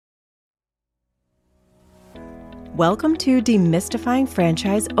Welcome to Demystifying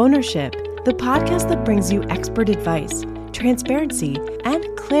Franchise Ownership, the podcast that brings you expert advice, transparency, and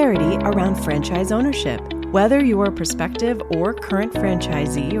clarity around franchise ownership. Whether you're a prospective or current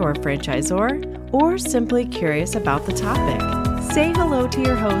franchisee or franchisor, or simply curious about the topic, say hello to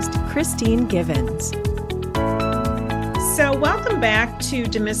your host, Christine Givens. So welcome back to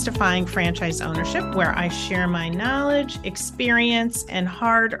Demystifying Franchise Ownership, where I share my knowledge, experience, and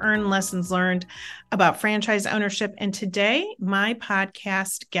hard-earned lessons learned about franchise ownership. And today, my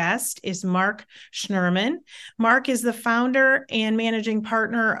podcast guest is Mark Schnurman. Mark is the founder and managing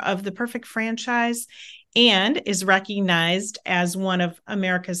partner of The Perfect Franchise and is recognized as one of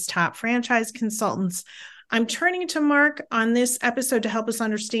America's top franchise consultants. I'm turning to Mark on this episode to help us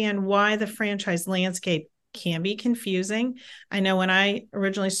understand why the franchise landscape can be confusing. I know when I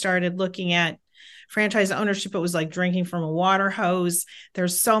originally started looking at franchise ownership, it was like drinking from a water hose.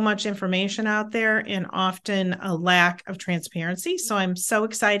 There's so much information out there and often a lack of transparency. So I'm so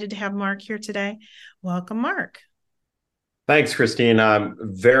excited to have Mark here today. Welcome, Mark. Thanks, Christine. I'm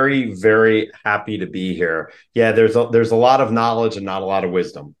very, very happy to be here. Yeah, there's a lot of knowledge and not a lot of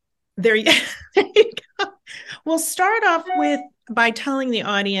wisdom. There you go. We'll start off by telling the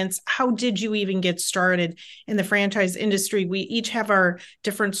audience, how did you even get started in the franchise industry? We each have our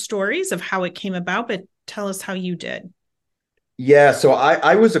different stories of how it came about, but tell us how you did. Yeah, so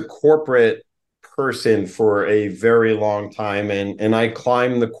I was a corporate person for a very long time, and I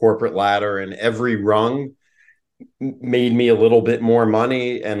climbed the corporate ladder, and every rung made me a little bit more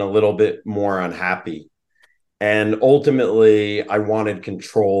money and a little bit more unhappy. And ultimately, I wanted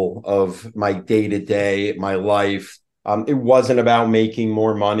control of my day-to-day, my life. It wasn't about making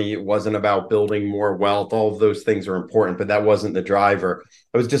more money. It wasn't about building more wealth. All of those things are important, but that wasn't the driver.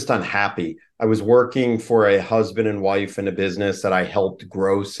 I was just unhappy. I was working for a husband and wife in a business that I helped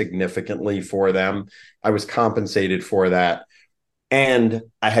grow significantly for them. I was compensated for that. And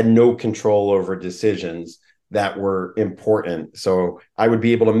I had no control over decisions that were important. So I would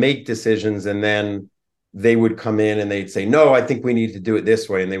be able to make decisions, and then they would come in and they'd say, no, I think we need to do it this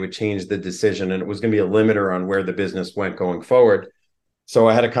way. And they would change the decision. And it was going to be a limiter on where the business went going forward. So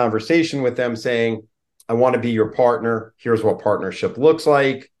I had a conversation with them saying, I want to be your partner. Here's what partnership looks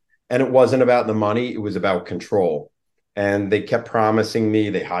like. And it wasn't about the money. It was about control. And they kept promising me.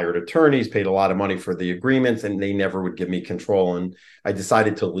 They hired attorneys, paid a lot of money for the agreements, and they never would give me control. And I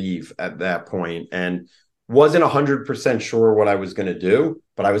decided to leave at that point and wasn't 100% sure what I was going to do,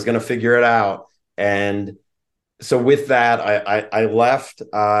 but I was going to figure it out. And so with that, I left.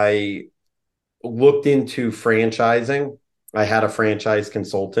 I looked into franchising. I had a franchise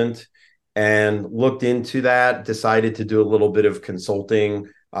consultant and looked into that, decided to do a little bit of consulting,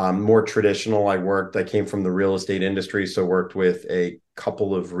 more traditional. I came from the real estate industry, so worked with a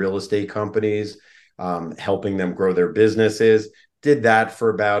couple of real estate companies, helping them grow their businesses. Did that for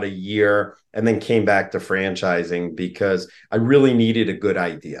about a year and then came back to franchising because I really needed a good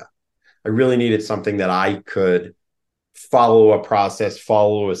idea. I really needed something that I could follow a process,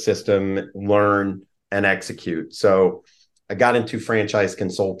 follow a system, learn, and execute. So I got into franchise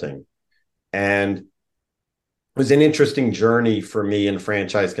consulting, and it was an interesting journey for me in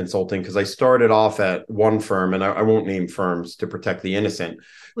franchise consulting because I started off at one firm, and I won't name firms to protect the innocent,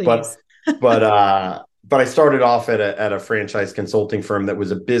 Please. but I started off at a franchise consulting firm that was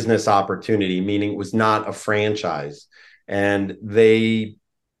a business opportunity, meaning it was not a franchise, and they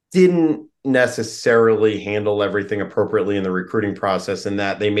didn't necessarily handle everything appropriately in the recruiting process, and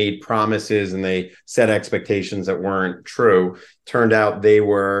that they made promises and they set expectations that weren't true. Turned out they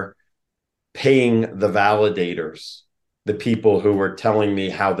were paying the validators, the people who were telling me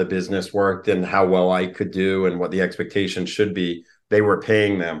how the business worked and how well I could do and what the expectations should be. They were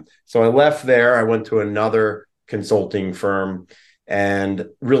paying them. So I left there. I went to another consulting firm and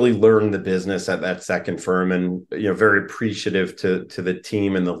really learned the business at that second firm, and very appreciative to the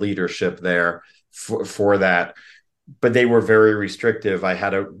team and the leadership there for that. But they were very restrictive. I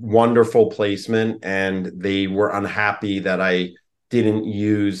had a wonderful placement, and they were unhappy that I didn't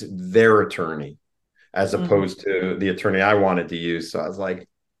use their attorney as opposed to the attorney I wanted to use. So I was like,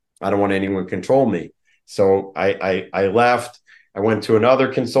 I don't want anyone to control me. So I left. I went to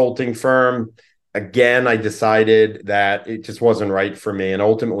another consulting firm. Again, I decided that it just wasn't right for me, and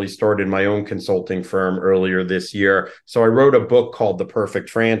ultimately started my own consulting firm earlier this year. So I wrote a book called The Perfect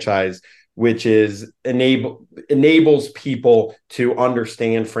Franchise, which is enables people to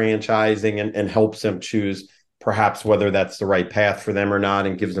understand franchising and helps them choose perhaps whether that's the right path for them or not,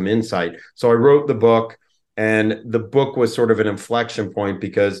 and gives them insight. So I wrote the book, and the book was sort of an inflection point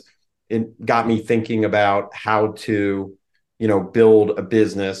because it got me thinking about how to, build a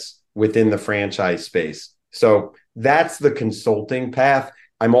business within the franchise space. So that's the consulting path.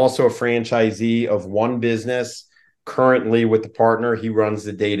 I'm also a franchisee of one business currently with the partner. He runs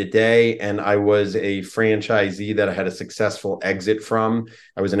the day to day. And I was a franchisee that I had a successful exit from.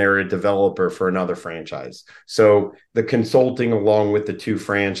 I was an area developer for another franchise. So the consulting along with the two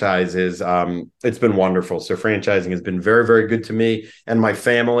franchises, it's been wonderful. So franchising has been very, very good to me and my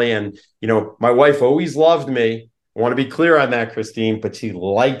family. And, my wife always loved me. I want to be clear on that, Christine, but she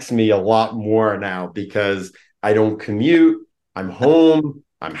likes me a lot more now because I don't commute. I'm home.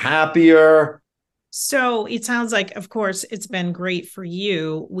 I'm happier. So it sounds like, of course, it's been great for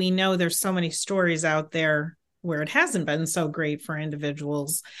you. We know there's so many stories out there where it hasn't been so great for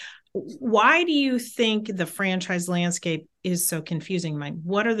individuals. Why do you think the franchise landscape is so confusing, Mike?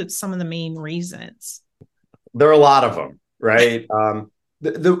 What are some of the main reasons? There are a lot of them, right?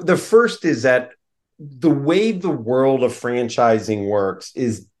 The first is that the way the world of franchising works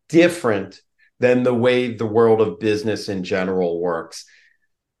is different than the way the world of business in general works.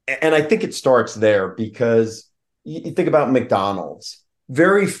 And I think it starts there because you think about McDonald's.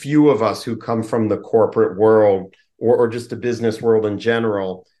 Very few of us who come from the corporate world or just the business world in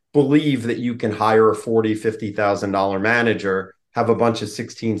general believe that you can hire a $40,000, $50,000 manager, have a bunch of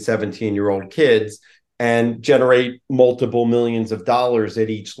 16, 17-year-old kids, and generate multiple millions of dollars at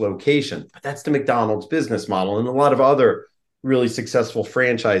each location. But that's the McDonald's business model and a lot of other really successful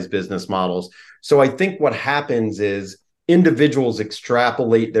franchise business models. So I think what happens is individuals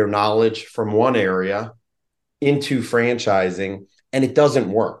extrapolate their knowledge from one area into franchising, and it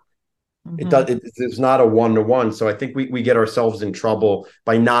doesn't work. Mm-hmm. It's not a one-to-one. So I think we get ourselves in trouble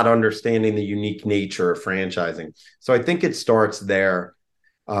by not understanding the unique nature of franchising. So I think it starts there.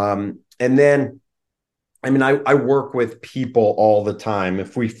 And then, I work with people all the time.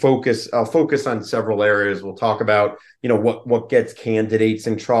 I'll focus on several areas. We'll talk about, what gets candidates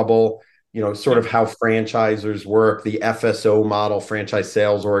in trouble, sort of how franchisors work, the FSO model, franchise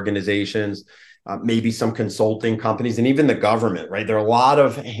sales organizations, maybe some consulting companies, and even the government, right? There are a lot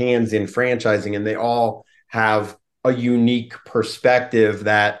of hands in franchising, and they all have a unique perspective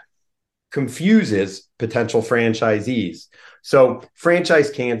that confuses potential franchisees. So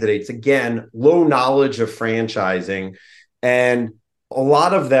franchise candidates, again, low knowledge of franchising. And a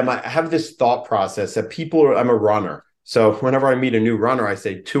lot of them, I have this thought process that I'm a runner. So whenever I meet a new runner, I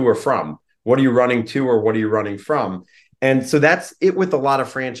say to or from. What are you running to or what are you running from? And so that's it with a lot of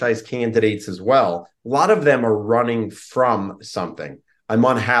franchise candidates as well. A lot of them are running from something. I'm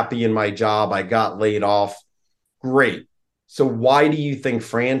unhappy in my job. I got laid off. Great. So why do you think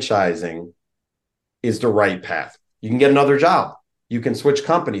franchising is the right path? You can get another job. You can switch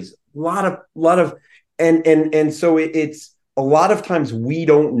companies. A lot of, and so it's a lot of times we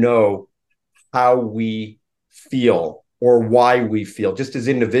don't know how we feel or why we feel just as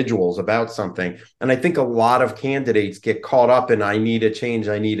individuals about something. And I think a lot of candidates get caught up in, I need a change.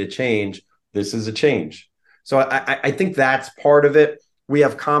 This is a change. So I think that's part of it. We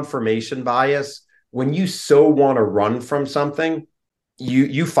have confirmation bias. When you so want to run from something,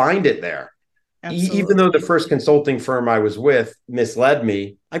 you find it there. Absolutely. Even though the first consulting firm I was with misled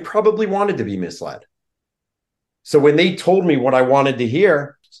me, I probably wanted to be misled. So when they told me what I wanted to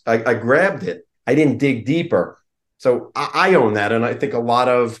hear, I grabbed it. I didn't dig deeper. So I own that. And I think a lot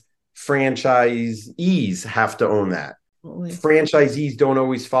of franchisees have to own that. Absolutely. Franchisees don't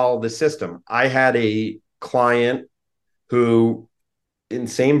always follow the system. I had a client who, in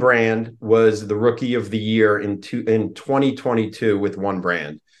same brand, was the rookie of the year in 2022 with one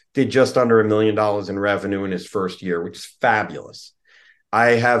brand. Did just under $1 million in revenue in his first year, which is fabulous.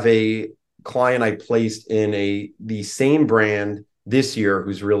 I have a client I placed in the same brand this year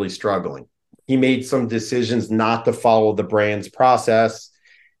who's really struggling. He made some decisions not to follow the brand's process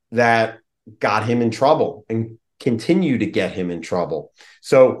that got him in trouble and continue to get him in trouble.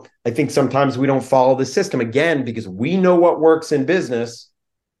 So I think sometimes we don't follow the system, again, because we know what works in business.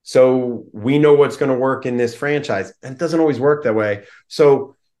 So we know what's going to work in this franchise. And it doesn't always work that way.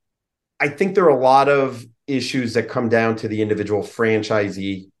 So I think there are a lot of issues that come down to the individual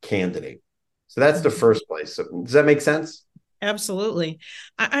franchisee candidate. So that's the first place. So does that make sense? Absolutely.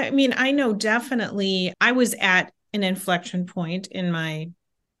 I know definitely I was at an inflection point in my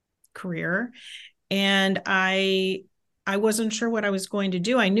career, and I wasn't sure what I was going to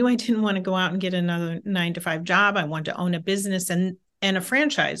do. I knew I didn't want to go out and get another 9-to-5 job. I wanted to own a business, and a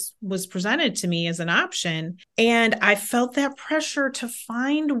franchise was presented to me as an option. And I felt that pressure to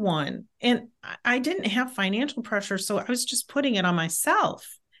find one. And I didn't have financial pressure, so I was just putting it on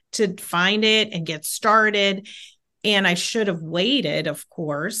myself to find it and get started. And I should have waited, of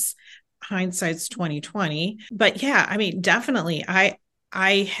course. Hindsight's 2020. But yeah, definitely.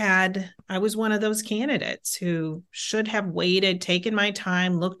 I was one of those candidates who should have waited, taken my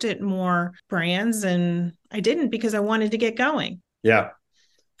time, looked at more brands, and I didn't because I wanted to get going. Yeah.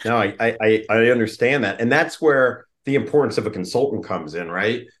 No, I understand that. And that's where the importance of a consultant comes in,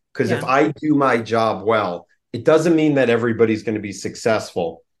 right? Because if Yeah. I do my job well, it doesn't mean that everybody's going to be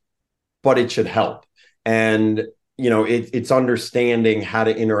successful, but it should help. And it's understanding how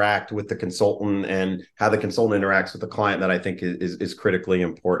to interact with the consultant and how the consultant interacts with the client that I think is critically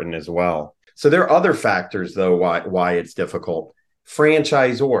important as well. So there are other factors, though, why it's difficult.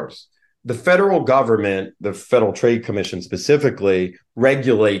 Franchisors. The federal government, the Federal Trade Commission specifically,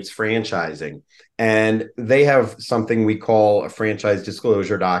 regulates franchising. And they have something we call a franchise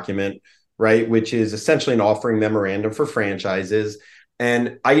disclosure document, right? Which is essentially an offering memorandum for franchises.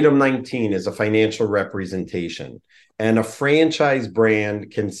 And item 19 is a financial representation. And a franchise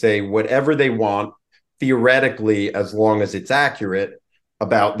brand can say whatever they want, theoretically, as long as it's accurate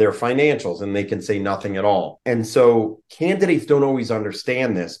about their financials, and they can say nothing at all. And so candidates don't always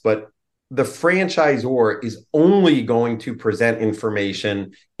understand this, but the franchisor is only going to present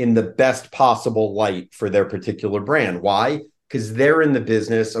information in the best possible light for their particular brand. Why? Because they're in the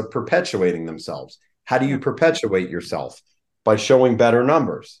business of perpetuating themselves. How do you perpetuate yourself? By showing better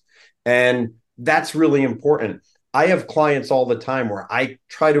numbers. And that's really important. I have clients all the time where I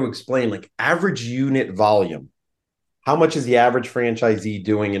try to explain like average unit volume. How much is the average franchisee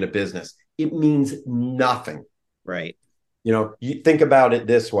doing in a business? It means nothing. Right. You think about it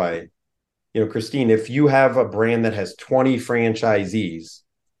this way. Christine, if you have a brand that has 20 franchisees,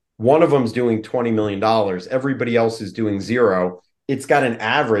 one of them's doing $20 million, everybody else is doing zero. It's got an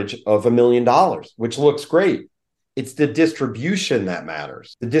average of $1 million, which looks great. It's the distribution that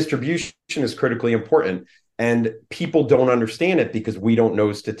matters. The distribution is critically important. And people don't understand it because we don't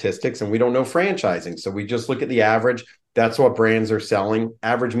know statistics and we don't know franchising. So we just look at the average. That's what brands are selling.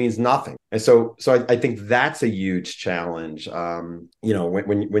 Average means nothing. And so I think that's a huge challenge. When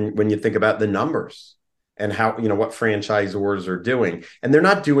you think about the numbers and how, what franchisors are doing, and they're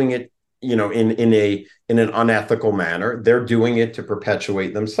not doing it, in an unethical manner. They're doing it to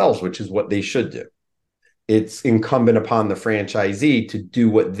perpetuate themselves, which is what they should do. It's incumbent upon the franchisee to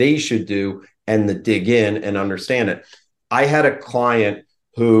do what they should do and to dig in and understand it. I had a client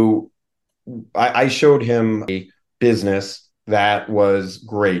who I showed him a business that was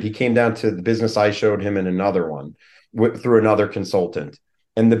great. He came down to the business I showed him in another one through another consultant.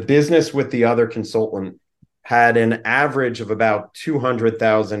 And the business with the other consultant had an average of about average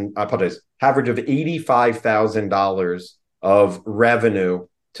of $85,000 of revenue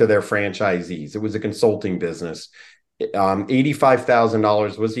to their franchisees. It was a consulting business.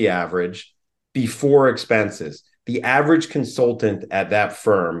 $85,000 was the average before expenses. The average consultant at that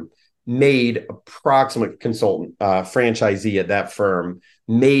firm franchisee at that firm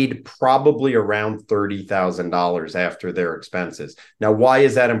made probably around $30,000 after their expenses. Now, why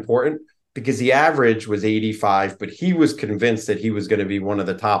is that important? Because the average was 85, but he was convinced that he was going to be one of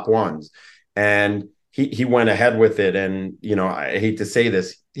the top ones. And he went ahead with it. And, I hate to say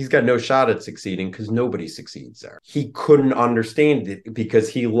this, he's got no shot at succeeding because nobody succeeds there. He couldn't understand it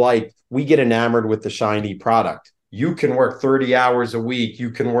because we get enamored with the shiny product. You can work 30 hours a week.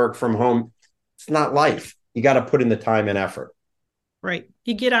 You can work from home. It's not life. You got to put in the time and effort. Right.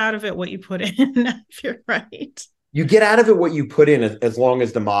 You get out of it what you put in, if you're right. You get out of it what you put in as long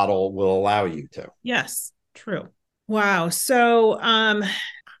as the model will allow you to. Yes, true. Wow. So,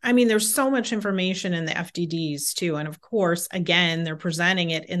 there's so much information in the FDDs too. And of course, again, they're presenting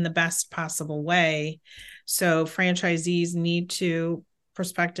it in the best possible way. So franchisees need to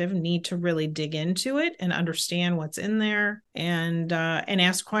really dig into it and understand what's in there and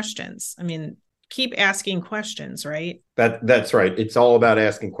ask questions. Keep asking questions, right? That's right. It's all about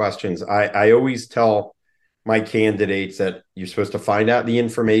asking questions. I always tell my candidates that you're supposed to find out the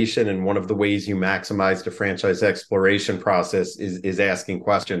information, and one of the ways you maximize the franchise exploration process is asking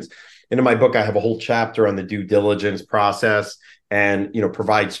questions. And in my book, I have a whole chapter on the due diligence process and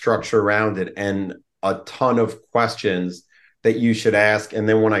provide structure around it and a ton of questions that you should ask. And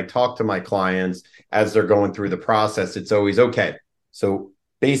then when I talk to my clients as they're going through the process, it's always, okay, so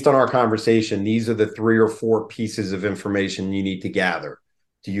based on our conversation, these are the 3 or 4 pieces of information you need to gather.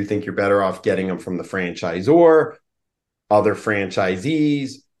 Do you think you're better off getting them from the franchisor, other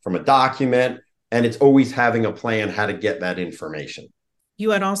franchisees, from a document? And it's always having a plan how to get that information.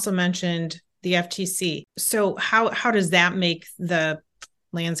 You had also mentioned the FTC. So how does that make the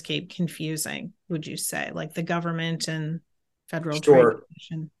landscape confusing, would you say? Like the government and Federal Trade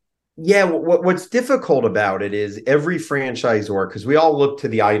Commission? Yeah, what's difficult about it is every franchisor, because we all look to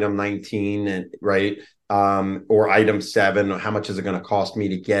the item 19, and right, or item 7, how much is it going to cost me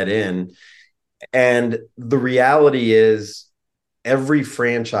to get in? And the reality is every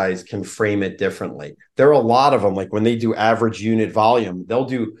franchise can frame it differently. There are a lot of them, like when they do average unit volume,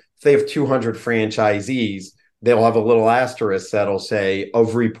 if they have 200 franchisees, they'll have a little asterisk that'll say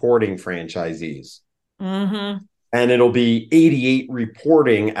of reporting franchisees. Mm-hmm. And it'll be 88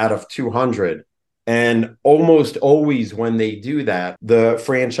 reporting out of 200. And almost always when they do that, the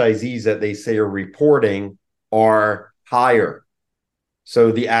franchisees that they say are reporting are higher.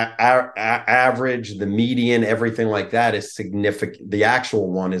 So the average, the median, everything like that is significant. The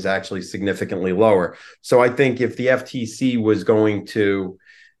actual one is actually significantly lower. So I think if the FTC was going to,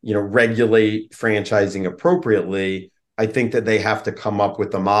 regulate franchising appropriately, I think that they have to come up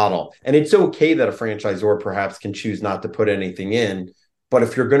with a model. And it's okay that a franchisor perhaps can choose not to put anything in. But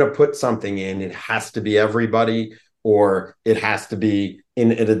if you're going to put something in, it has to be everybody, or it has to be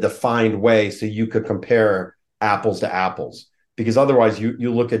in a defined way so you could compare apples to apples. Because otherwise,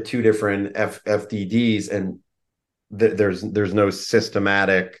 you look at two different FDDs and there's no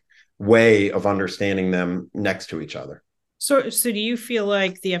systematic way of understanding them next to each other. So do you feel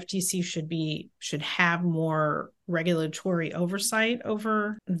like the FTC should have more regulatory oversight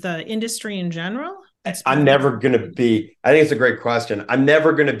over the industry in general? I'm never going to be, I think it's a great question. I'm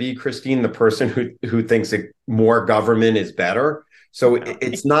never going to be, Christine, the person who thinks that more government is better. So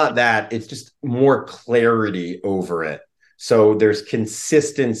it's not that, it's just more clarity over it. So there's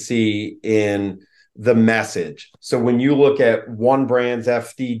consistency in the message. So when you look at one brand's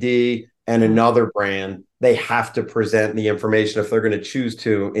FDD and another brand, they have to present the information if they're going to choose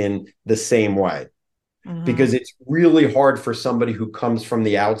to in the same way. Mm-hmm. Because it's really hard for somebody who comes from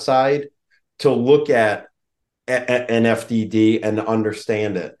the outside to look at an FDD and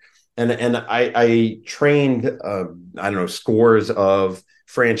understand it. And I trained, scores of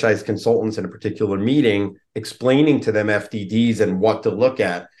franchise consultants in a particular meeting, explaining to them FDDs and what to look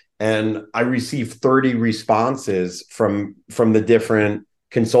at. And I received 30 responses from the different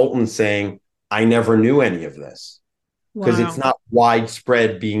consultants saying, I never knew any of this. Because It's not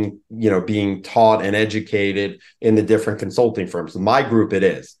widespread being taught and educated in the different consulting firms. In my group, it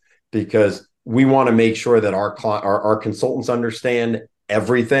is, because we want to make sure that our consultants understand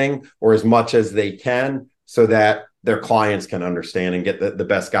everything, or as much as they can, so that their clients can understand and get the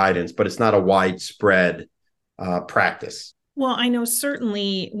best guidance. But it's not a widespread practice. Well, I know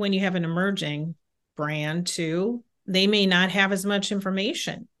certainly when you have an emerging brand too, they may not have as much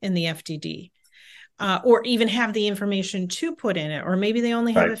information in the FDD. Or even have the information to put in it, or maybe they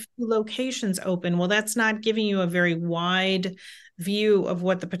only have a few locations open. Well, that's not giving you a very wide view of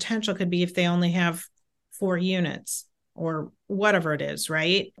what the potential could be if they only have 4 units or whatever it is,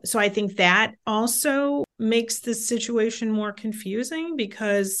 right? So I think that also makes the situation more confusing,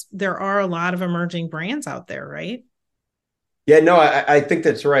 because there are a lot of emerging brands out there, right? Yeah, no, I think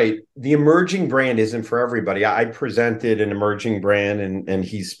that's right. The emerging brand isn't for everybody. I presented an emerging brand and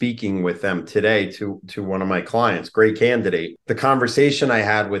he's speaking with them today to one of my clients, great candidate. The conversation I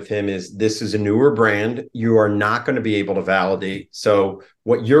had with him is, this is a newer brand. You are not going to be able to validate. So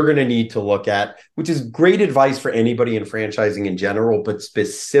what you're going to need to look at, which is great advice for anybody in franchising in general, but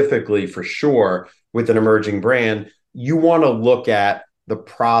specifically for sure with an emerging brand, you want to look at the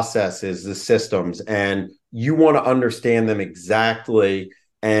processes, the systems, and you want to understand them exactly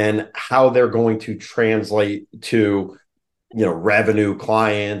and how they're going to translate to, revenue,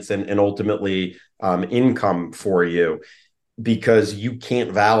 clients, and ultimately income for you, because you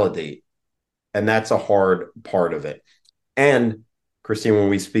can't validate. And that's a hard part of it. And Christine, when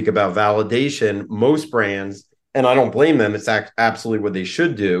we speak about validation, most brands, and I don't blame them, it's absolutely what they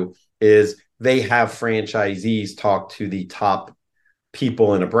should do, is they have franchisees talk to the top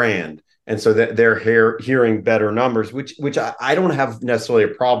people in a brand. And so that they're hearing better numbers, which I don't have necessarily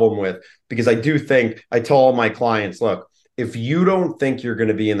a problem with, because I do think, I tell all my clients, look, if you don't think you're going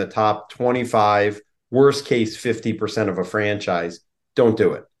to be in the top 25, worst case 50% of a franchise, don't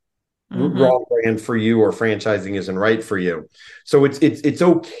do it. Mm-hmm. Wrong brand for you, or franchising isn't right for you. So it's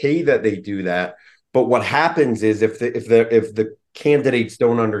okay that they do that. But what happens is if the candidates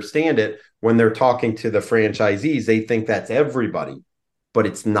don't understand it, when they're talking to the franchisees, they think that's everybody, but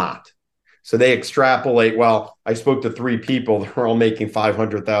it's not. So they extrapolate, well, I spoke to 3 people, they're all making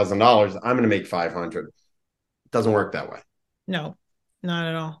 $500,000. I'm going to make 500. It doesn't work that way. No, not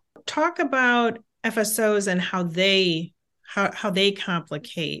at all. Talk about FSOs and how they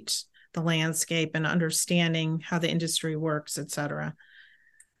complicate the landscape and understanding how the industry works, et cetera.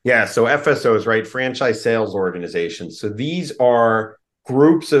 Yeah, so FSOs, right? Franchise sales organizations. So these are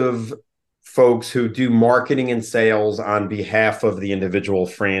groups of folks who do marketing and sales on behalf of the individual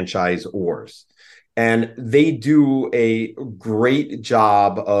franchisors. And they do a great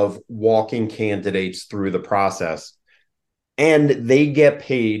job of walking candidates through the process. And they get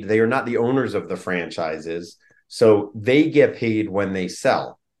paid. They are not the owners of the franchises. So they get paid when they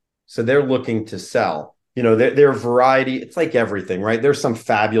sell. So they're looking to sell. There are variety. It's like everything, right? There's some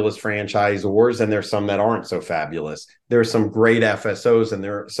fabulous franchisors and there's some that aren't so fabulous. There's some great FSOs and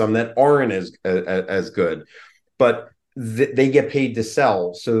there are some that aren't as good. But they get paid to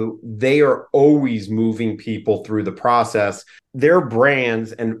sell. So they are always moving people through the process. Their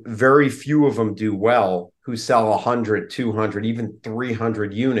brands, and very few of them do well, who sell 100, 200, even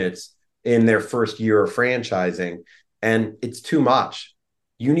 300 units in their first year of franchising. And it's too much.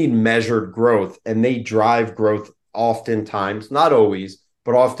 You need measured growth, and they drive growth oftentimes, not always,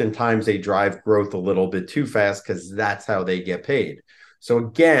 but oftentimes they drive growth a little bit too fast because that's how they get paid. So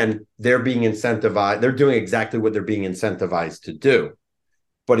again, they're being incentivized. They're doing exactly what they're being incentivized to do,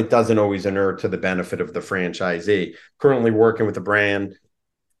 but it doesn't always inure to the benefit of the franchisee. Currently working with a brand.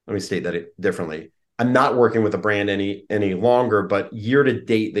 Let me state that differently. I'm not working with a brand any longer, but year to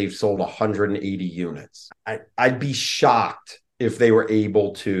date, they've sold 180 units. I'd be shocked if they were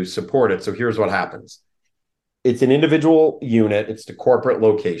able to support it. So here's what happens. It's an individual unit. It's the corporate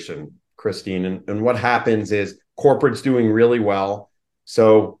location, Christine. And what happens is corporate's doing really well.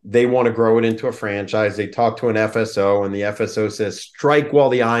 So they want to grow it into a franchise. They talk to an FSO and the FSO says, strike while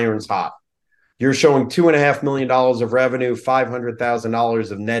the iron's hot. You're showing $2.5 million of revenue,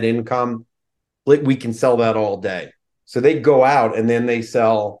 $500,000 of net income. We can sell that all day. So they go out and then they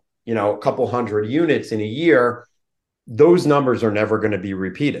sell, a couple hundred units in a year. Those numbers are never going to be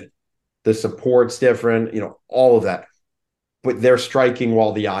repeated. The support's different, all of that. But they're striking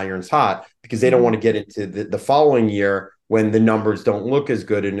while the iron's hot because they don't want to get into the following year when the numbers don't look as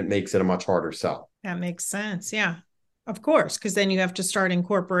good and it makes it a much harder sell. That makes sense. Yeah, of course. Because then you have to start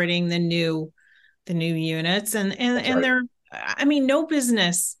incorporating the new units and they're, no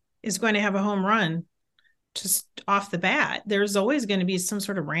business is going to have a home run just off the bat. There's always going to be some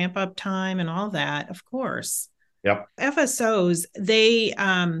sort of ramp up time and all that, of course. Yep. FSOs, they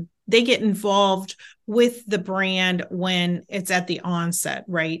get involved with the brand when it's at the onset,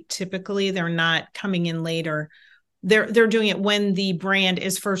 right? Typically they're not coming in later. They're doing it when the brand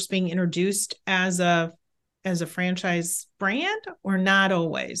is first being introduced as a franchise brand, or not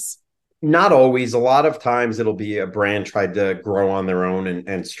always? Not always. A lot of times it'll be a brand tried to grow on their own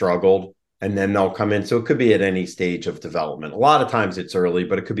and struggled, and then they'll come in. So it could be at any stage of development. A lot of times it's early,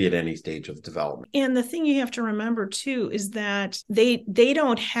 but it could be at any stage of development. And the thing you have to remember too is that they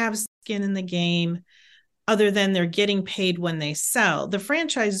don't have skin in the game other than they're getting paid when they sell. The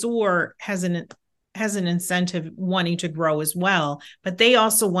franchisor has an incentive wanting to grow as well, but they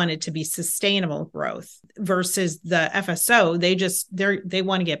also want it to be sustainable growth versus the FSO. They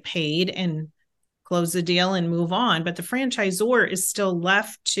want to get paid and close the deal and move on. But the franchisor is still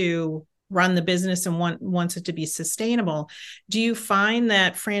left to run the business and wants it to be sustainable. Do you find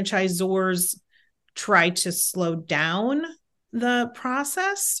that franchisors try to slow down the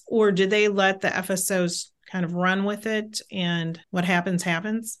process, or do they let the FSOs kind of run with it and what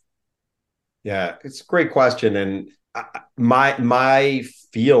happens? Yeah, it's a great question. And my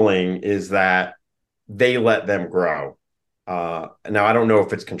feeling is that they let them grow. Now, I don't know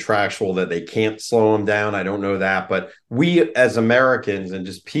if it's contractual that they can't slow them down. I don't know that. But we as Americans and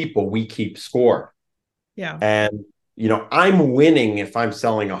just people, we keep score. Yeah. And, I'm winning if I'm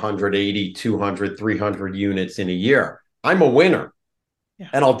selling 180, 200, 300 units in a year. I'm a winner. Yeah.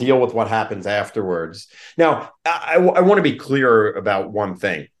 And I'll deal with what happens afterwards. Now, I want to be clear about one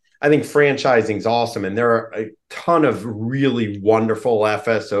thing. I think franchising is awesome. And there are a ton of really wonderful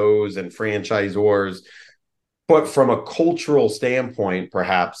FSOs and franchisors. But from a cultural standpoint,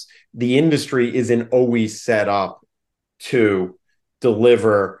 perhaps the industry isn't always set up to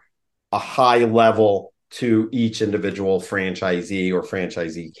deliver a high level to each individual franchisee or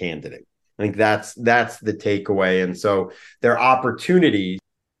franchisee candidate. I think that's the takeaway. And so there are opportunities,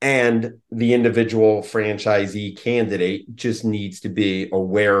 and the individual franchisee candidate just needs to be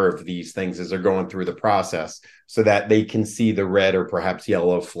aware of these things as they're going through the process so that they can see the red or perhaps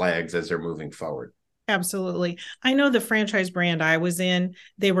yellow flags as they're moving forward. Absolutely. I know the franchise brand I was in,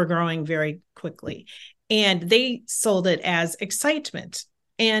 they were growing very quickly and they sold it as excitement.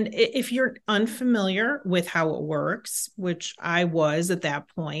 And if you're unfamiliar with how it works, which I was at that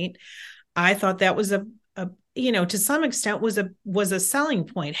point, I thought that was to some extent was a selling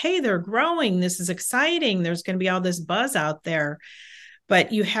point. Hey, they're growing. This is exciting. There's going to be all this buzz out there,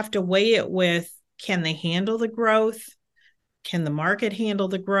 but you have to weigh it with, can they handle the growth? Can the market handle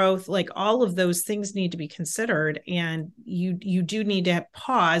the growth? Like all of those things need to be considered, and you do need to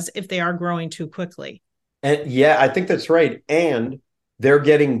pause if they are growing too quickly. And yeah, I think that's right. And they're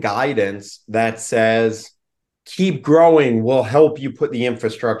getting guidance that says, keep growing, we'll help you put the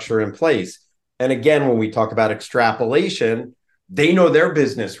infrastructure in place. And again, when we talk about extrapolation, they know their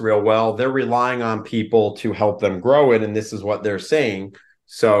business real well. They're relying on people to help them grow it. And this is what they're saying.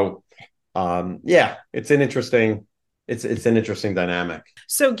 So yeah, it's an interesting dynamic.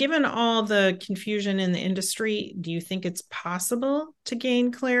 So given all the confusion in the industry, do you think it's possible to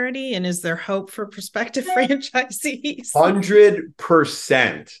gain clarity? And is there hope for prospective franchisees?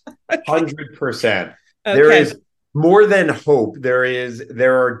 100%. 100%. Okay. There is more than hope. There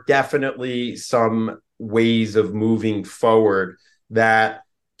are definitely some ways of moving forward that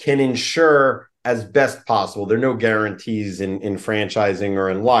can ensure as best possible. There are no guarantees in franchising or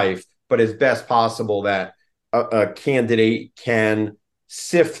in life, but as best possible that a candidate can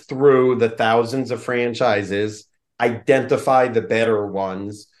sift through the thousands of franchises, identify the better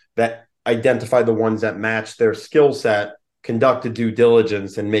ones, that identify the ones that match their skill set, conduct a due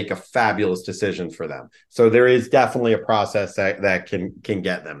diligence, and make a fabulous decision for them. So there is definitely a process that can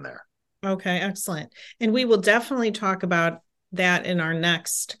get them there. Okay, excellent. And we will definitely talk about that in our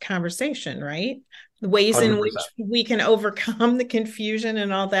next conversation, right? The ways 100%. In which we can overcome the confusion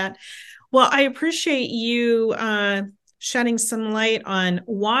and all that. Well, I appreciate you shedding some light on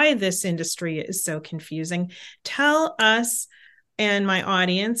why this industry is so confusing. Tell us and my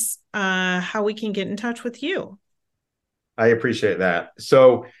audience how we can get in touch with you. I appreciate that.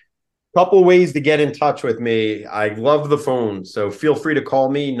 So a couple ways to get in touch with me. I love the phone. So feel free to call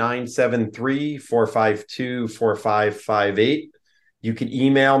me 973-452-4558. You can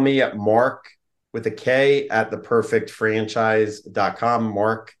email me at Mark with a K at theperfectfranchise.com.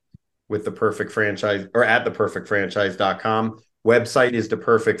 Mark with the perfect franchise, or at theperfectfranchise.com. Website is The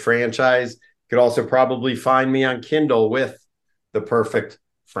Perfect Franchise. You could also probably find me on Kindle with The Perfect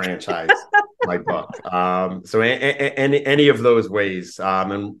Franchise, my book. So any of those ways,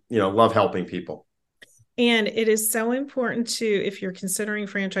 and love helping people. And it is so important to, if you're considering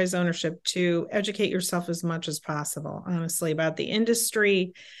franchise ownership, to educate yourself as much as possible, honestly, about the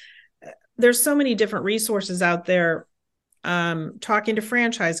industry. There's so many different resources out there. Talking to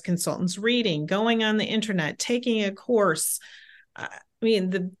franchise consultants, reading, going on the internet, taking a course. I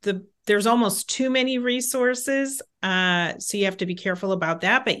mean, there's almost too many resources. So you have to be careful about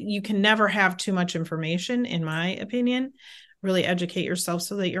that, but you can never have too much information, in my opinion. Really educate yourself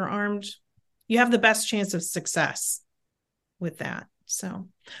so that you're armed. You have the best chance of success with that. So,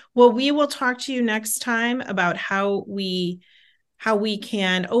 well, we will talk to you next time about how we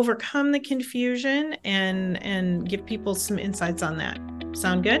can overcome the confusion and give people some insights on that.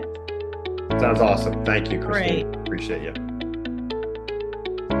 Sound good? Sounds awesome. Thank you, Christine. Great. Appreciate you.